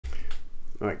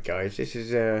Right guys, this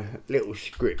is a little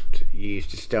script used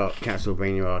to start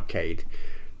Castlevania Arcade.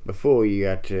 Before you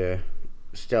had to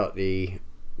start the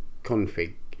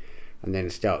config and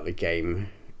then start the game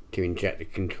to inject the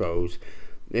controls.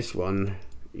 This one,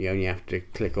 you only have to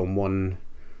click on one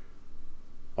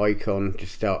icon to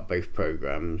start both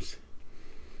programs.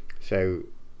 So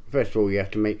first of all, you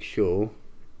have to make sure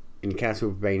in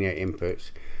Castlevania inputs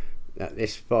that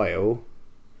this file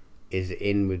is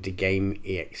in with the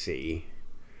game.exe.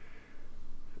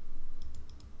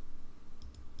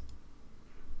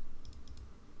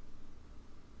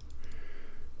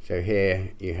 So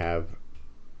here you have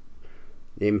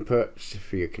the inputs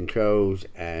for your controls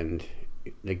and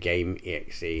the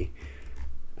game.exe,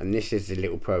 and this is the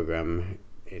little program.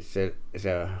 It's a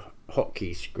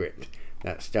hotkey script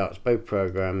that starts both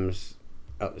programs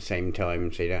at the same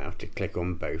time, so you don't have to click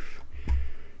on both.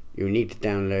 You'll need to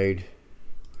download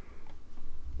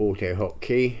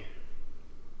Autohotkey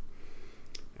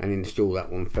and install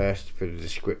that one first for the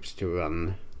scripts to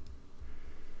run.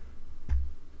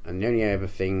 And the only other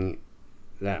thing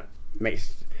that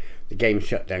makes the game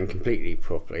shut down completely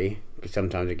properly, because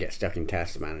sometimes it gets stuck in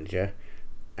Task Manager,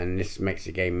 and this makes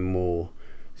the game more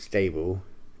stable.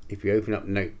 If you open up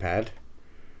Notepad,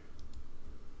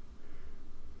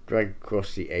 drag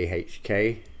across the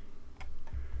AHK,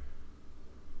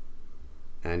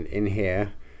 and in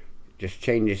here just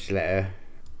change this letter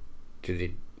to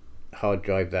the hard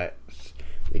drive that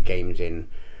the game's in.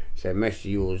 So most of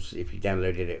yours, if you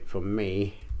downloaded it from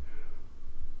me,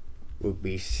 would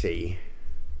be C,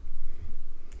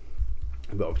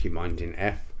 but obviously mine's in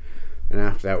F. And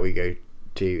after that we go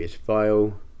to is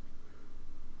File,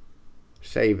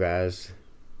 Save As,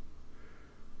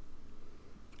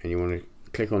 and you want to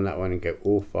click on that one and go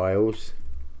All Files,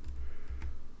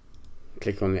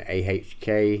 click on the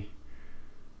AHK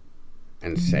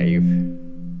and save,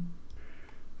 and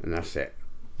that's it.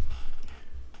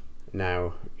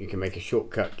 Now you can make a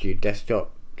shortcut to your desktop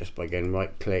just by going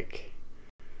right click,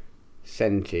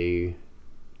 send to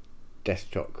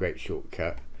desktop, great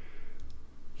shortcut.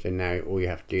 So now all you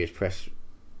have to do is press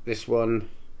this one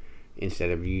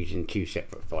instead of using two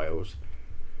separate files.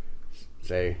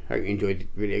 So hope you enjoyed the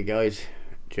video guys.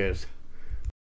 Cheers.